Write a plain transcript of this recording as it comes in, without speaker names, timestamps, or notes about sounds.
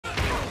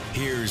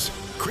Here's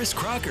Kris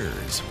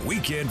Crocker's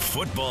Weekend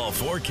Football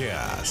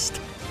Forecast.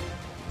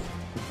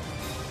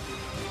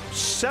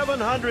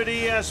 700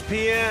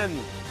 ESPN.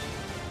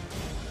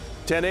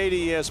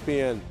 1080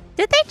 ESPN.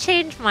 Did they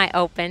change my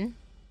open?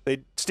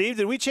 Steve,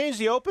 did we change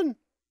the open?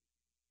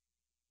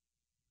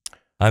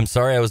 I'm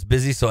sorry, I was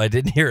busy, so I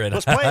didn't hear it.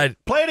 Let's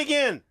play it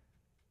again.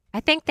 I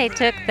think they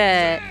took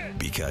the...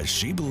 Because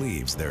she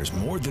believes there's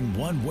more than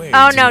one way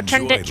Oh, to no,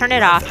 enjoy turn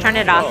it off. Turn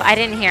it off. I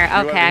didn't hear.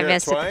 Okay, I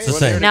missed it. The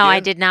same. No, I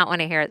did not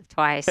want to hear it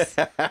twice.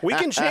 We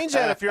can change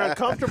that if you're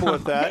uncomfortable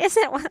with that. Is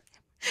it?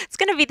 It's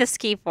going to be the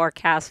ski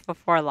forecast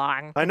before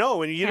long. I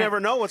know, and you never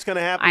know what's going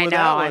to happen I with know.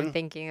 that one. I'm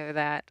thinking of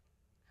that.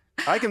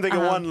 I can think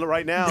of one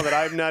right now that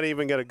I'm not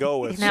even going to go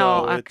with,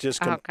 No, so it just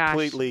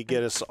completely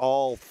get us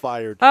all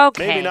fired.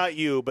 Okay. Maybe not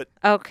you, but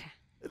Okay.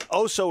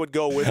 Oso would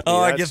go with me. Oh,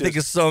 I That's can think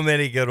of so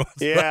many good ones.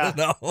 Yeah.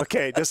 No.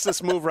 Okay,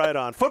 let's move right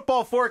on.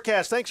 Football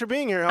forecast. Thanks for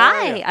being here. How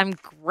are you? Hi, I'm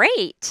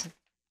great.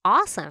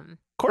 Awesome.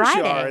 Of course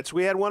Friday. you are.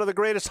 We had one of the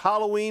greatest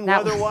Halloween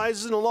That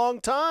weather-wise in a long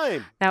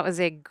time. That was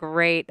a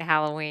great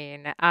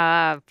Halloween.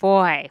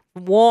 Boy,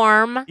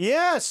 warm.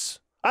 Yes.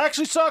 I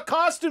actually saw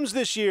costumes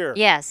this year.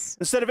 Yes.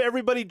 Instead of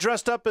everybody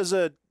dressed up as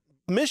a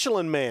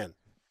Michelin man.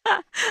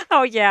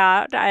 Oh,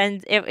 yeah.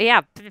 And,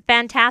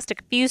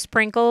 fantastic. A few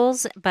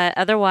sprinkles, but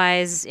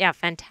otherwise, yeah,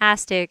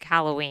 fantastic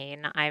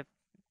Halloween. I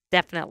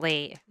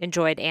definitely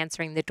enjoyed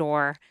answering the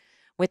door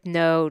with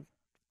no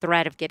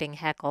threat of getting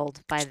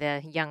heckled by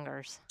the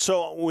youngers.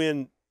 So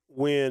when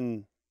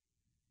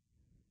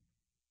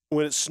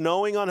it's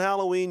snowing on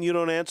Halloween, you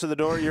don't answer the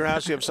door at your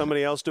house. You have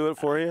somebody else do it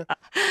for you.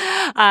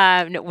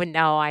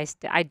 No,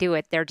 I do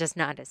it. They're just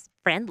not as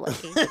friendly.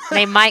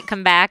 They might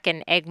come back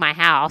and egg my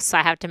house. So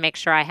I have to make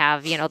sure I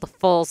have, the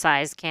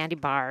full-size candy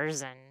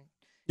bars. And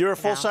You're a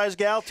full-size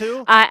gal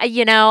too? I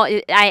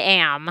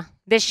am.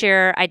 This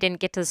year I didn't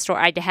get to the store.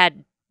 I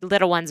had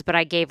little ones, but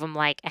I gave them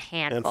like a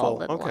handful of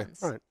little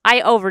ones. All right.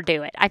 I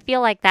overdo it. I feel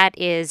like that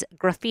is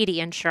graffiti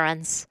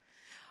insurance.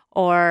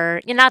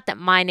 Or, not that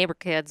my neighbor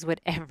kids would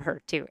ever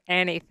do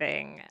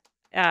anything,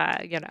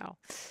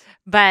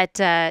 But,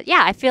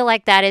 I feel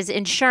like that is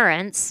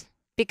insurance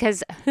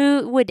because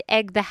who would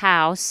egg the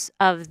house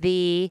of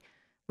the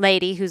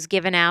lady who's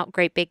giving out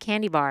great big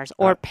candy bars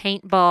or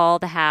paintball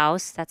the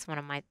house? That's one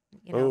of my,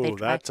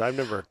 I've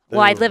never.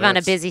 Well, I live on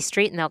a busy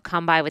street and they'll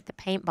come by with the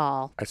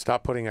paintball. I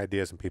stopped putting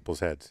ideas in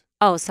people's heads.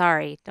 Oh,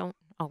 sorry.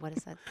 What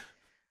is that?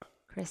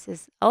 Chris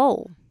is,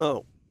 Oh,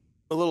 a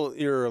little,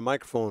 your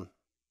microphone.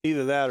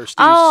 Either that or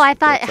Steve's. Oh, I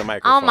thought,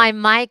 microphone. my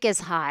mic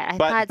is hot.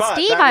 I thought,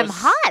 Steve, that I'm was-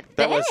 hot.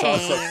 That was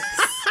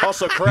Thanks.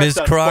 also correct. Ms.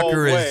 on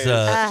Crocker both is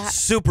ways.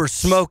 super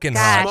smoking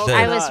Gosh, hot.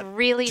 I too. was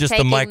really Just the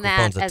taking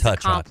microphone's that a as a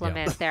touch hot,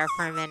 compliment there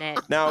for a minute.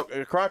 Now,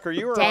 Crocker,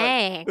 you were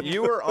Dang.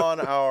 you were on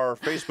our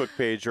Facebook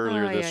page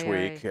earlier this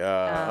week.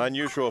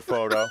 Unusual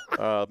photo.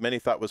 Many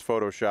thought was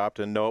photoshopped,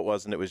 and no, it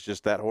wasn't. It was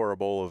just that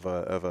horrible of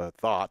a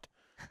thought.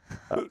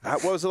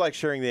 What was it like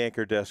sharing the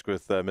anchor desk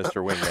with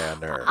Mr. Wingman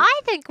there?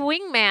 I think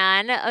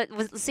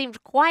Wingman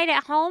seemed quite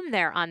at home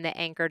there on the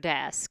anchor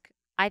desk.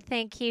 I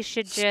think he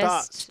should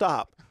just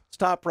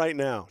Stop right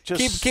now.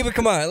 Just Keep it.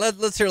 Come on.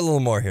 Let's hear a little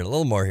more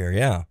here.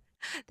 Yeah.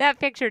 That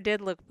picture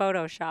did look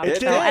photoshopped, It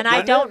though, did, and I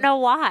didn't don't it? know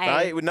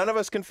why. None of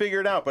us can figure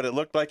it out, but it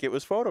looked like it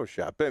was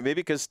Photoshop. Maybe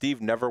because Steve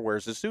never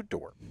wears a suit to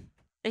work.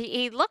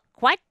 He looked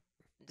quite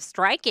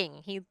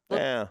striking. He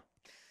looked Yeah.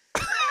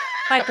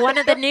 like one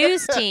of the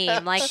news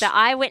team, like the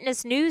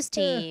eyewitness news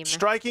team.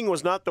 striking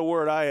was not the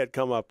word I had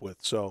come up with.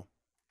 So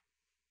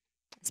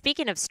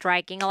Speaking of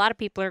striking, a lot of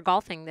people are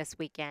golfing this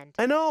weekend.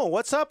 I know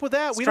what's up with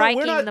that. We're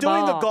Striking not the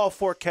doing the ball. golf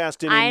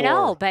forecast anymore. I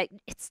know, but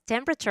its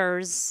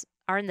temperatures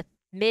are in the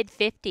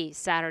mid-50s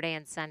Saturday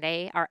and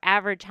Sunday. Our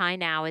average high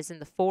now is in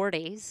the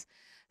 40s,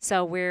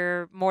 so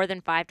we're more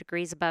than 5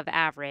 degrees above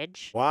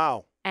average.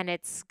 Wow. And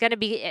it's going to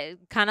be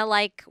kind of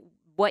like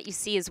what you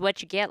see is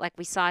what you get, like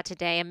we saw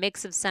today, a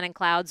mix of sun and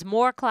clouds,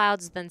 more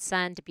clouds than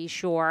sun to be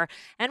sure,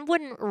 and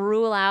wouldn't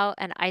rule out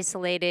an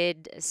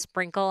isolated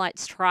sprinkle. I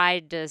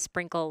tried to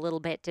sprinkle a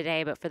little bit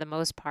today, but for the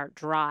most part,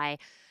 dry.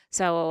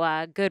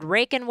 So good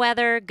raking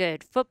weather,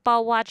 good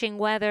football watching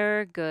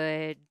weather,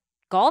 good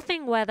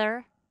golfing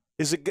weather.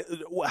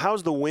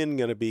 How's the wind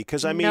going to be?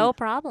 Because I mean, no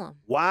problem.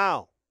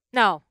 Wow.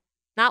 No,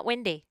 not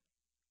windy.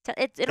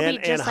 It'll be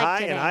just like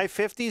today. And high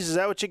 50s, is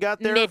that what you got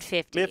there?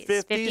 Mid-50s.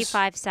 Mid-50s?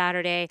 55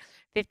 Saturday,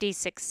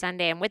 56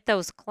 Sunday. And with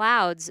those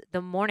clouds,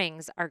 the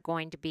mornings are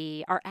going to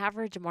be, our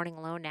average morning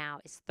low now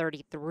is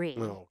 33.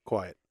 No,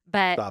 quiet.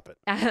 But Stop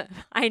it.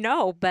 I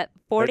know, but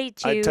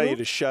 42. I'd tell you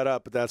to shut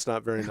up, but that's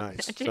not very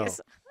nice. So, Jeez.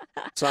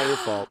 it's not your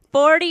fault.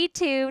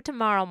 42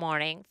 tomorrow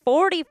morning,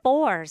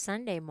 44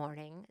 Sunday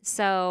morning.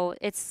 So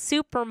it's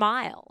super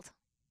mild.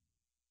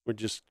 We're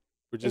just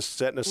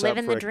setting us up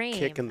Living for the a dream.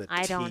 kick in the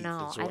I don't teeth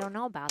know. is I what- don't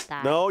know about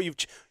that. No,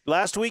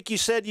 last week you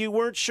said you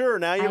weren't sure.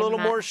 Now you're a little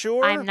more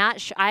sure. I'm not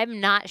sure. I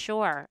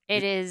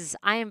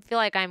feel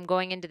like I'm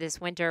going into this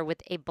winter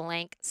with a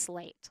blank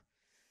slate.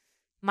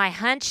 My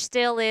hunch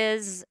still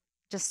is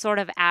just sort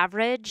of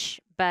average,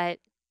 but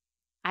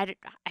I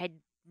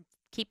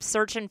keep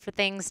searching for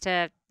things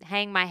to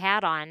hang my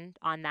hat on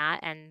that,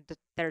 and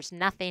there's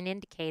nothing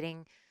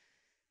indicating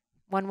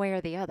one way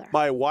or the other.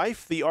 My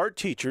wife, the art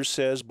teacher,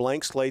 says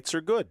blank slates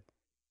are good.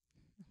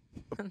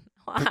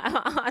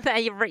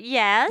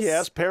 Yes.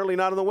 Yes, apparently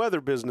not in the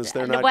weather business.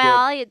 They're not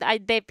well,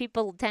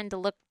 people tend to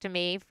look to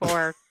me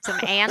for some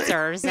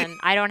answers, and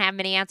I don't have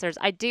many answers.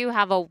 I do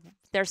have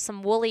there's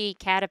some woolly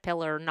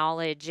caterpillar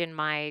knowledge in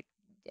my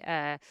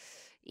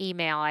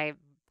email. I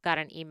got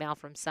an email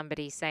from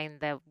somebody saying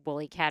the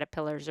woolly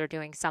caterpillars are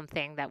doing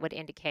something that would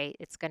indicate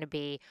it's going to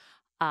be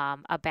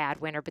a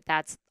bad winter, but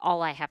that's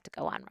all I have to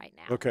go on right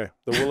now. Okay,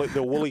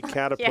 the woolly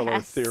caterpillar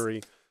Yes.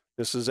 theory.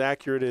 This is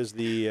accurate as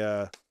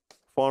the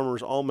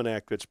Farmer's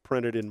Almanac that's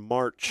printed in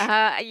March.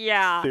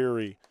 Yeah.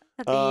 Theory.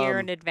 The year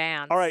in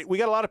advance. All right, we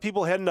got a lot of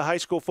people heading to high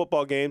school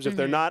football games. If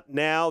they're not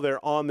now,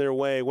 they're on their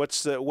way.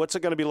 What's it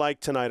going to be like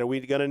tonight? Are we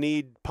going to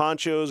need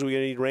ponchos? Are we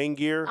going to need rain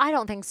gear? I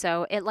don't think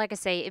so. Like I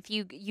say, if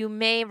you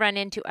may run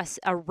into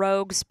a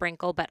rogue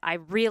sprinkle, but I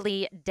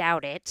really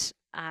doubt it.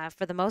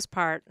 For the most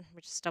part, let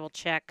me just double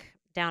check.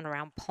 Down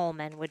around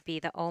Pullman would be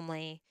the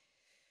only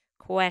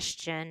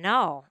question.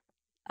 No,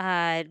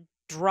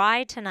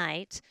 dry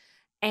tonight.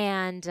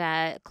 And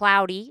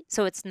cloudy,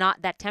 so it's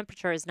not, that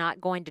temperature is not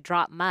going to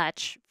drop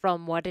much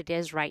from what it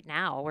is right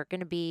now. We're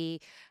going to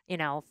be,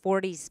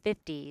 40s,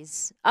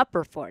 50s,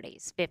 upper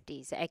 40s,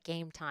 50s at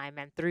game time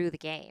and through the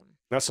game.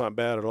 That's not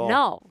bad at all.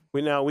 No.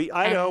 Idaho, we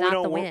not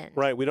don't the wind.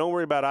 Right, we don't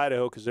worry about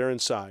Idaho because they're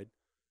inside,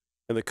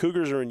 and the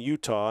Cougars are in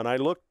Utah. And I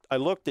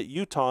looked at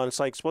Utah, and it's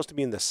like supposed to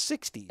be in the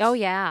 60s. Oh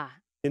yeah.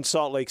 In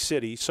Salt Lake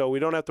City, so we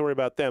don't have to worry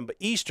about them. But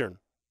Eastern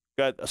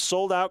got a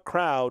sold-out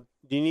crowd.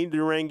 Do you need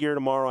your rain gear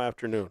tomorrow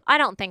afternoon? I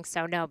don't think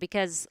so, no,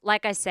 because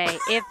like I say,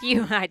 if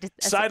you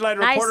Sideline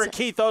reporter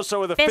Keith Oso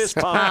with a fist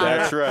pump.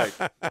 That's right.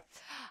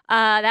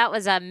 That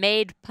was a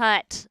made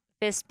putt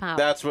fist pump.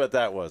 That's what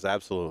that was.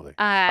 Absolutely.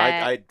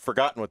 I'd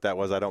forgotten what that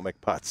was. I don't make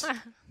putts.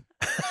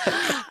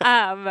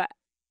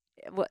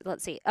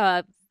 Let's see.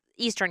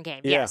 Eastern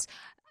game. Yeah. Yes.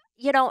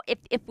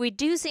 If we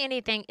do see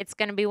anything, it's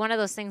going to be one of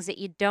those things that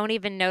you don't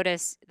even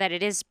notice that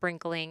it is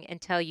sprinkling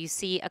until you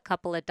see a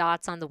couple of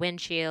dots on the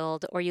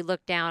windshield, or you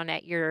look down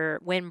at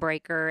your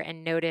windbreaker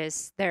and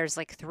notice there's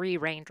like 3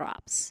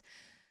 raindrops.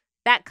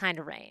 That kind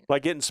of rain.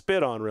 Like getting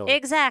spit on, really.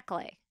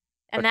 Exactly.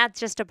 And that's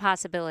just a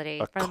possibility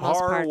A for the most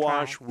part. car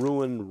wash dry.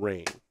 ruined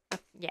rain.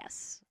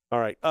 Yes. All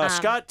right.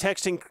 Scott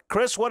texting,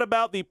 Chris, what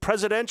about the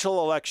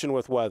presidential election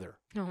with weather?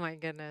 Oh, my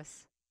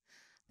goodness.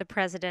 The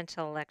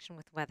presidential election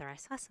with weather. I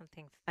saw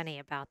something funny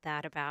about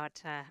that.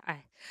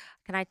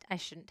 I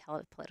shouldn't tell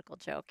a political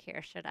joke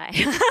here, should I?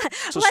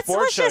 It's a let's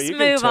sports show. just You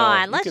can move tell.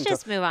 on. You Let's can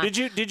just tell. move on.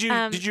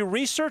 Did you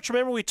research?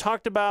 Remember we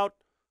talked about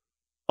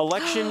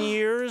election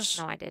years?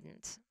 No, I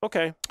didn't.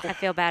 Okay. I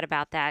feel bad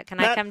about that. Can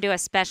I come do a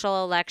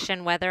special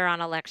election weather on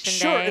election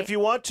Sure, day? if you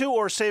want to,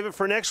 or save it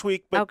for next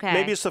week. But Okay.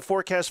 maybe it's the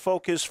forecast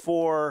focus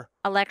for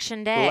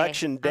election day.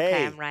 Election day.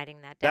 Okay, I'm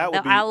writing that down. That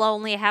would be- I'll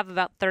only have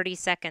about 30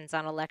 seconds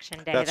on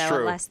election day, That's though, true.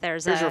 unless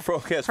there's Here's a your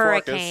forecast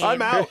hurricane. focus.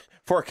 I'm out.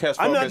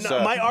 Forecast I'm focus.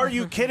 not. My "Are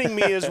you kidding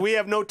me?" is we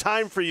have no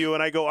time for you,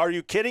 and I go, "Are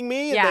you kidding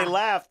me?" And Yeah. they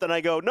laughed, and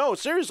I go, "No,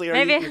 seriously, are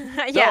Maybe- you?"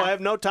 yeah. No, I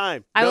have no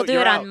time. I No, will do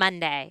you're it out. on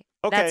Monday.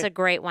 Okay. That's a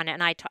great one.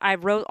 And I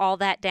wrote all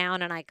that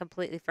down and I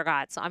completely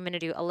forgot. So I'm going to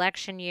do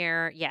election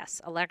year.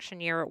 Yes,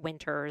 election year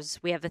winters.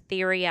 We have a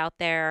theory out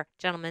there.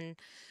 Gentlemen,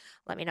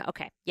 let me know.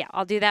 Okay. Yeah,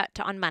 I'll do that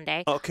on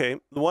Monday. Okay.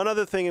 One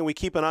other thing, and we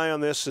keep an eye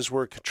on this as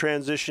we're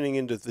transitioning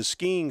into the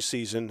skiing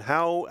season.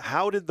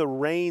 How did the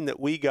rain that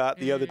we got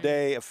the other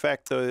day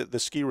affect the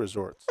ski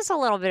resorts? Just a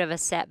little bit of a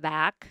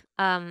setback.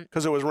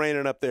 Because it was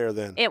raining up there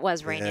then. It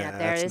was raining up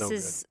there. that's This no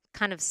is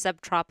kind of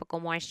subtropical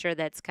moisture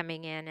that's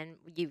coming in, and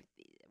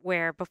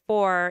where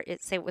before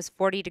it was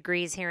 40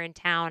 degrees here in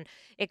town,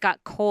 it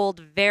got cold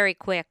very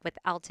quick with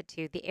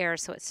altitude, the air,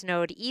 so it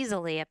snowed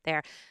easily up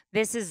there.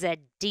 This is a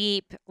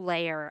deep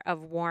layer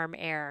of warm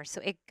air,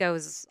 so it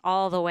goes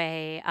all the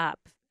way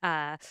up.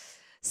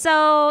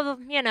 So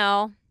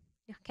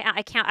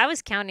I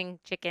was counting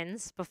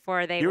chickens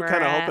before they were. You were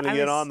kind of hoping to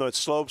get on the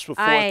slopes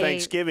before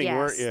Thanksgiving,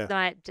 weren't you?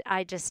 But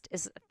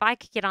if I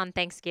could get on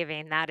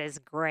Thanksgiving, that is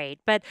great.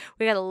 But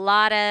we got a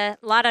lot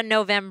of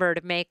November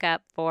to make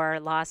up for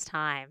lost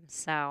time.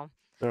 So.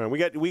 All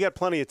right, we got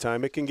plenty of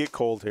time. It can get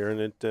cold here,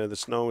 and the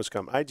snow is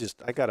coming. I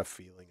got a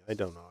feeling. I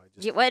don't know.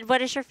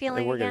 What is your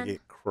feeling we're again? gonna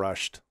get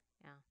crushed.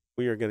 Yeah.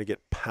 We are gonna get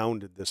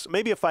pounded.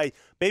 Maybe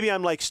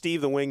I'm like Steve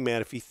the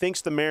wingman. If he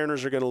thinks the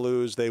Mariners are gonna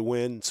lose, they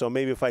win. So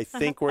maybe if I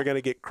think we're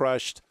gonna get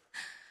crushed,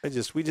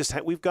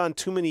 we've gone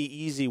too many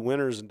easy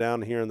winners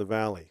down here in the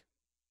valley.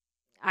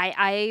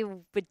 I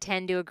would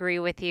tend to agree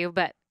with you,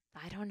 but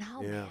I don't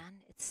know, Yeah. man.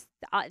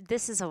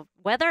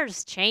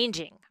 Weather's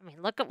changing. I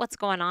mean, look at what's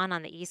going on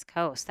the East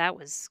Coast. That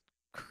was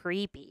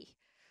creepy.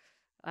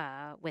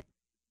 With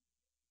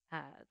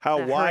How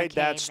the wide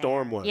that hurricane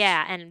storm there. was.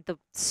 Yeah, and the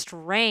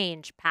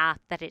strange path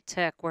that it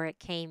took where it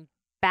came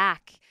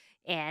back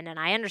in. And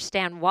I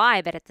understand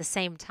why, but at the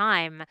same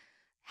time,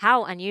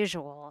 how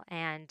unusual.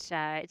 And,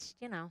 it's,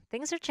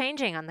 things are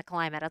changing on the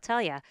climate, I'll tell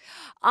you.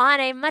 On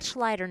a much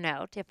lighter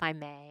note, if I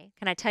may,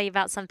 can I tell you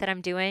about something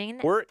I'm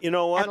doing You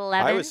know at what?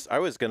 11? I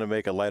was going to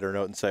make a lighter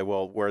note and say,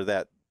 well, where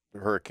that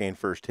hurricane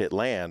first hit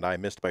land, I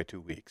missed by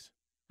 2 weeks.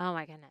 Oh,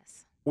 my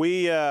goodness.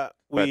 We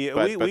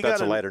But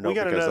that's a lighter note we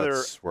got because another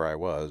that's where I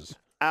was.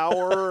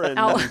 hour and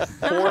Oh.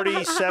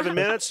 47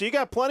 minutes. So you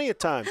got plenty of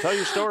time. Tell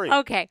your story.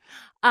 Okay.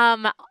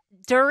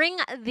 During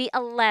the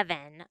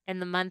 11 in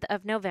the month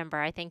of November,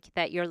 I think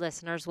that your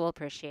listeners will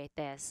appreciate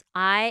this.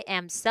 I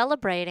am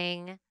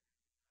celebrating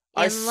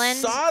I inland,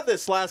 saw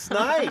this last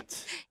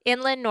night.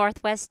 inland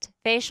Northwest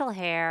facial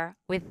hair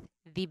with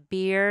the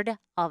beard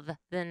of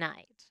the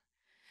night.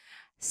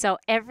 So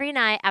every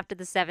night after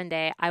the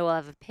 7-day, I will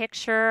have a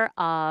picture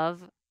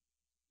of,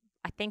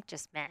 I think,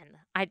 just men.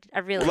 I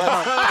really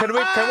hope. Can we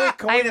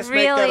I just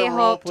make that really a rule,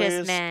 hope please?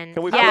 just men.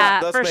 Can we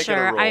Yeah, let's for make it a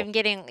sure. rule.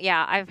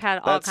 I've had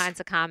all That's- kinds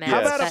of comments. How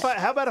Yes.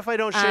 about if I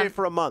don't shave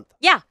for a month?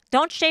 Yeah,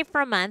 don't shave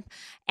for a month,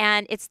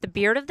 and it's the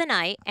beard of the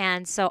night.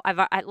 And so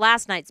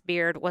last night's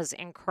beard was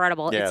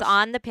incredible. Yes. It's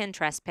on the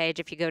Pinterest page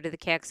if you go to the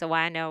KXOY.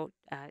 I know,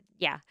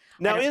 yeah.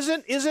 Now, I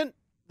don't- isn't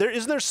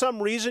there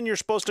some reason you're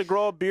supposed to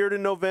grow a beard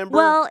in November?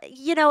 Well,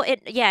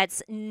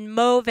 it's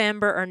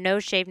Movember or No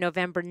Shave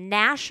November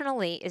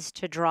nationally is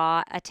to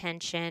draw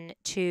attention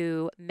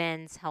to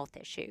men's health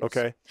issues.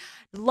 Okay.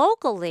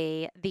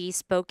 Locally, the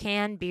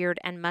Spokane Beard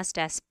and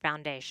Mustache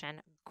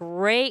Foundation,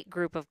 great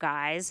group of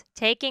guys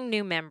taking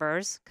new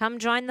members. Come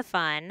join the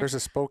fun. There's a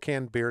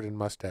Spokane Beard and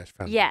Mustache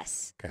Foundation.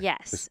 Yes, Okay.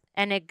 yes, Just-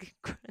 and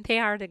they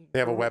are They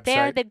have a They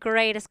are website? the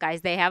greatest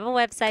guys. They have a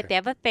website. Okay. They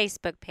have a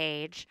Facebook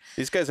page.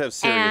 These guys have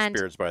serious And-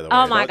 beards, by the way.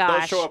 oh my Don't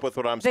gosh. show up with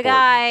what I'm The sporting.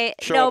 guy,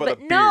 Show no, up with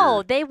but a no,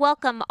 beard. they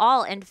welcome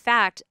all. In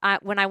fact,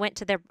 when I went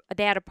to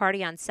they had a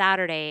party on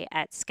Saturday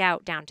at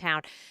Scout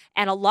downtown,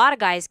 and a lot of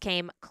guys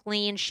came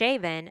clean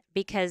shaven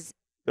because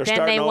They're then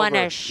they starting want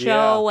over. to show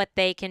Yeah. what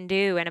they can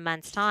do in a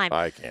month's time.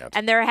 I can't.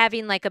 And they're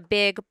having like a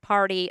big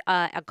party,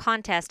 a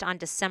contest on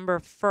December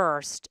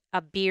 1st,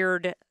 a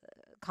beard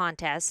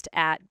contest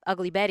at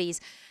Ugly Betty's.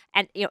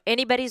 And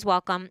anybody's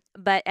welcome,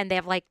 and they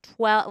have like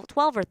 12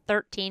 or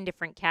 13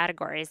 different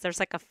categories.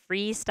 There's like a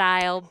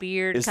freestyle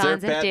beard Is there a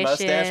bad competition.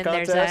 mustache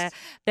contest?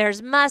 There's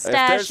If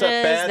mustaches. there's a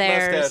bad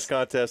there's mustache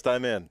contest,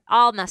 I'm in.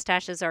 all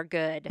mustaches are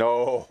good.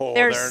 No,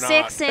 There's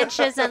they're 6 not.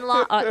 inches in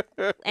long.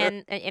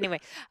 And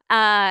anyway,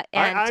 and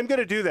I'm going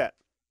to do that.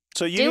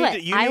 So you Do need it.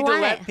 to, you I need to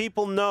want let it.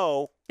 people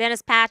know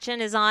Dennis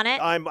Patchen is on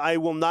it. I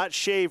will not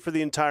shave for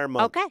the entire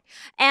month. Okay.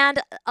 And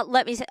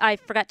let me say, I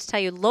forgot to tell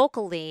you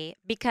locally,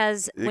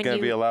 because You when going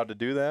to be allowed to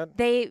do that?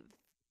 they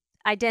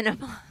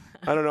identify.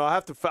 I don't know.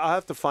 I'll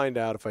have to find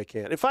out if I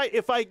can. If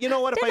I you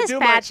know what, Dennis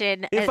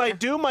Patchen, if I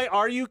do my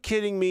Are You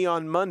Kidding Me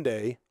on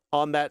Monday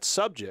on that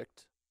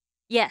subject.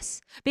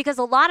 Yes, because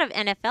a lot of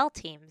NFL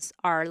teams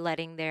are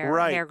letting their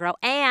Right. hair grow.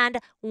 And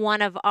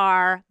one of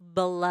our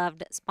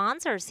beloved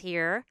sponsors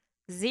here,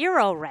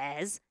 Zero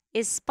Res,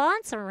 is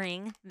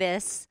sponsoring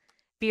this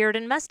Beard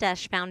and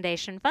Mustache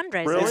Foundation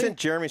fundraiser. Really? Isn't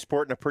Jeremy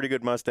sporting a pretty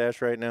good mustache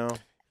right now?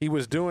 He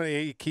was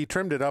doing. He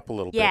trimmed it up a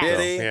little Yes. bit. Did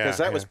though. he? Yeah, Because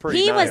that was yeah. pretty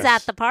He nice. was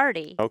at the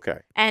party, Okay.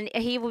 and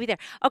he will be there.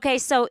 Okay,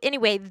 so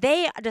anyway,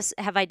 they just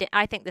have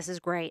I think this is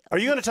great. Are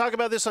you going to talk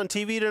about this on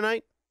TV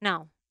tonight?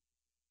 No.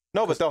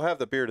 No, but they'll have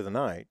the beard of the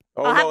night.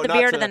 Oh, I'll no, have the not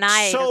beard of the tonight.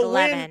 night at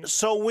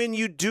So 11. when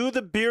you do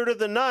the beard of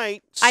the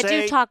night, I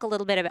say, do talk a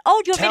little bit of it.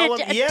 Oh, do you want Tell me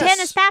to him- yes,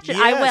 Dennis Patchen?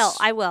 I will. yes.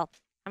 I will.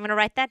 I'm going to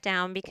write that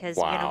down because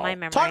Wow. my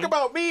memory. Talk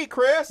about me,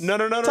 Chris. No.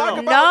 Talk no. about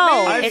No, me.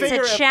 I it's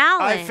figure a if-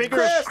 challenge. I figure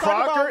Chris, if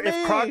talk about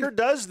me. Crocker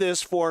does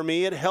this for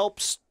me, it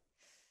helps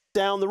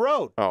down the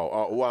road.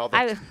 Oh, well,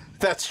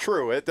 that's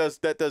true.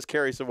 That does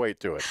carry some weight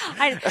to it.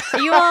 I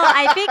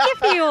think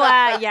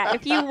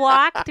if you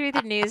walk through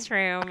the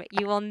newsroom,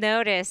 you will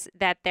notice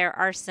that there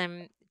are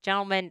some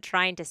gentlemen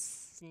trying to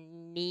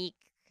sneak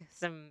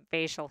some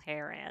facial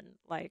hair in.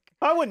 Like,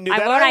 I wouldn't do I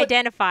that. won't I would,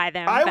 identify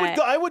them.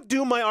 I would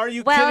do my Are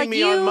You well, Kidding Me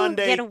you on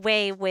Monday get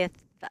away with.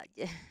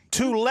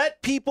 to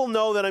let people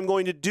know that I'm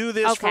going to do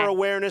this for Okay.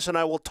 awareness, and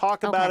I will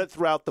talk about Okay. it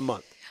throughout the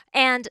month.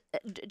 And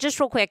just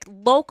real quick,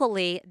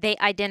 locally, they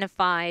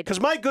identified. Because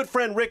my good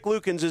friend Rick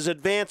Lukens is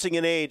advancing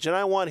in age, and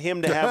I want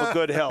him to have a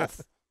good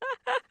health.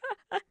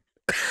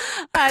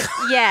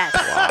 Yes.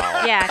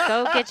 Yeah,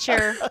 go get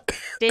your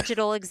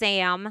digital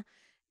exam.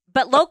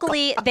 But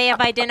locally, they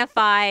have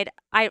identified.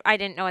 I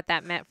didn't know what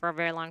that meant for a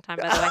very long time,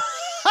 by the way.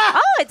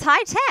 Oh, it's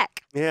high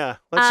tech. Yeah,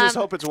 let's just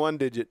Um, hope it's one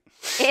digit.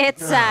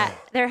 It's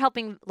they're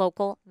helping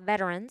local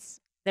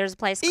veterans. There's a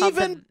place called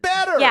Even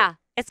better. Yeah,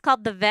 it's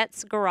called the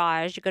Vets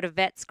Garage. You go to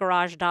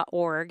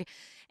vetsgarage.org,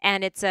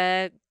 and it's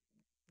a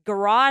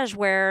garage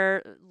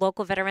where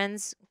local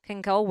veterans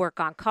can go work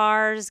on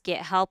cars,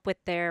 get help with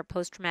their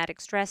post-traumatic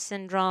stress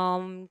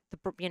syndrome,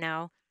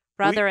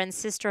 brother and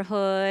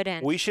sisterhood,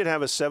 and We should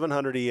have a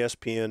 700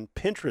 ESPN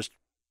Pinterest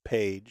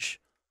page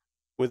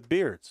with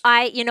beards.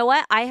 you know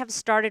what? I have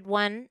started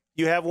one.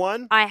 You have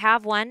one? I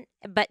have one,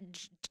 but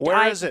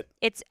Where is it?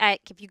 It's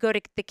if you go to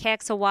the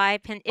KXOY,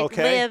 it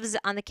Okay. lives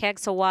on the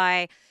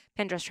KXOY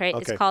Pinterest, right?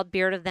 Okay. It's called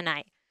Beard of the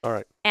Night. All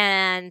right.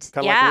 And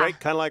Kind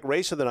of like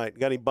race of the night.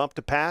 Got any bump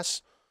to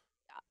pass?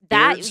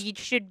 that Beards? you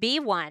should be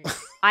one.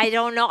 I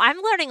don't know. I'm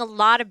learning a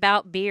lot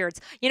about beards.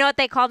 You know what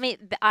they call me?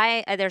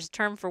 There's a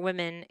term for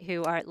women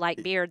who are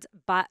like beards,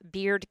 but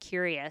beard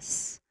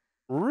curious.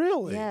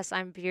 Really? Yes,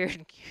 I'm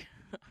beard.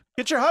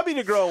 Get your hubby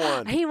to grow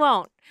one. He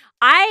won't.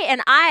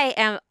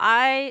 I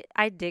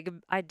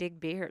dig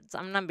beards.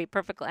 I'm gonna be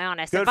perfectly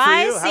honest. Good If for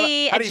I you.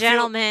 see a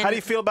gentleman, How do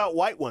you feel about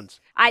white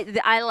ones?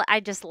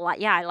 I just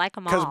like I like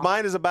them all. Because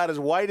mine is about as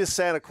white as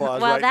Santa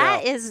Claus well,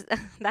 right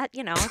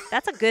now.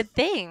 that's a good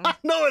thing.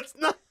 No, it's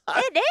not.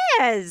 It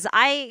is.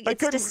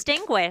 It's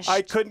distinguished.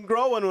 I couldn't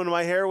grow one when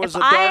my hair was if a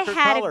darker I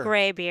had color. a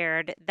gray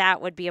beard,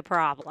 that would be a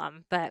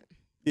problem. But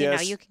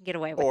Yes. you can get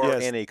away with Or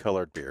it. any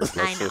colored beard.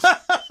 I know.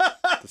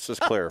 Let's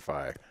just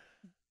clarify.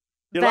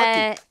 You're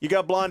lucky. You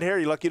got blonde hair.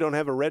 You're lucky you don't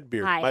have a red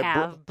beard. I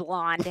have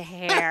blonde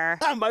hair.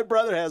 My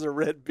brother has a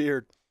red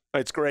beard.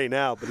 It's gray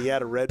now, but he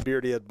had a red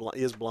beard. He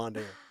has blonde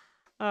hair.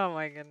 Oh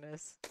my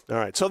goodness. All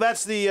right, so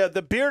that's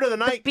the beard of the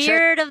night.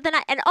 Beard of the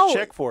night. And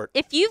check for it.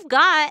 If you've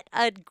got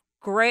a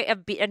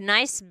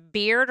nice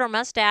beard or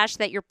mustache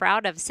that you're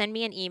proud of, send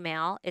me an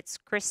email. It's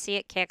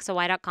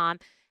chrisc@kxoy.com,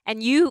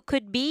 and you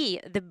could be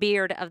the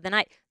beard of the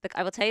night.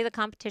 I will tell you, the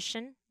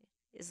competition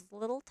is a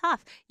little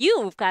tough.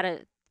 You've got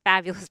a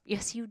fabulous.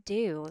 Yes, you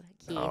do,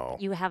 Keith. No.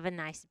 You have a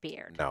nice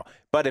beard. No,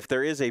 but if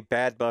there is a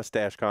bad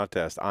mustache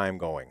contest, I'm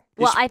going.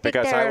 Well, I think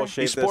because I will He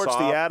shave this sports off.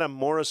 the Adam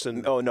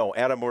Morrison. Oh no,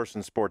 Adam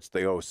Morrison sports the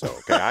Oso.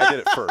 Okay, I did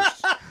it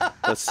first.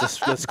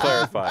 Let's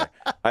clarify.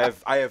 I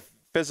have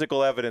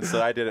physical evidence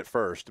that I did it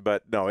first,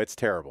 but no, it's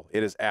terrible.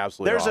 It is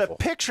absolutely There's awful. a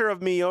picture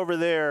of me over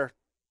there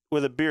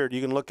with a beard.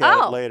 You can look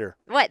at it later.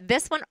 What,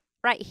 this one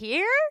right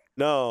here?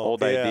 No,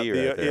 Old ID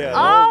right there. Yeah,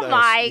 Oh old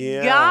my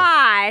yeah.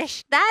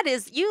 gosh. That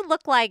is, you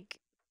look like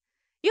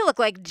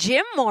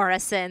Jim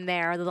Morrison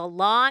there. The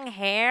long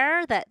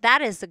hair.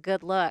 That is a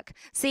good look.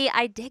 See,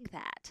 I dig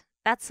that.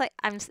 That's like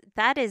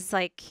that is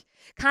like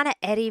kind of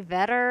Eddie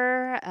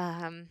Vedder.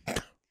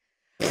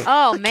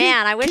 Oh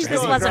man, I wish this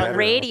going, wasn't Vedder.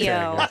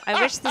 radio. Okay.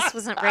 I wish this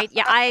wasn't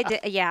radio.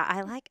 Yeah,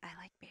 I like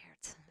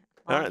beards.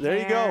 All right, there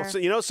you go. Long So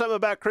hair. you know something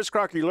about Kris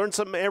Crocker. You learn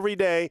something every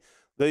day.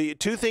 The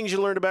two things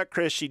you learned about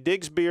Kris: she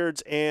digs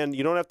beards, and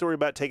you don't have to worry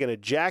about taking a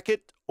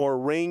jacket or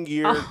rain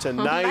gear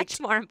tonight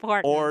much more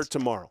important. or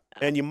tomorrow.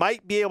 And you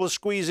might be able to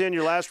squeeze in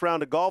your last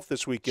round of golf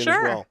this weekend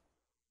Sure. as well.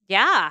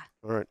 Yeah,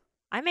 All right.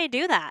 I may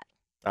do that.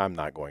 I'm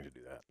not going to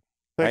do that.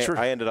 Thanks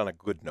I ended on a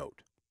good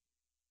note.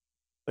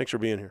 Thanks for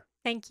being here.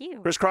 Thank you.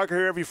 Kris Crocker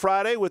here every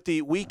Friday with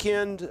the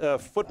weekend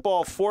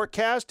football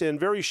forecast. And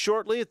very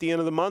shortly, at the end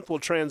of the month, we'll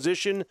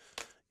transition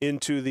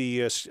into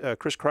the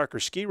Kris Crocker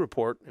Ski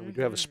Report. And we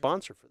do have a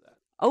sponsor for that.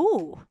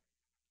 Oh,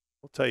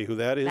 We'll tell you who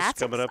that is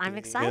coming up I'm at the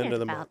excited end of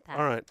the about month. that.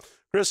 All right.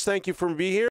 Kris, thank you for being here.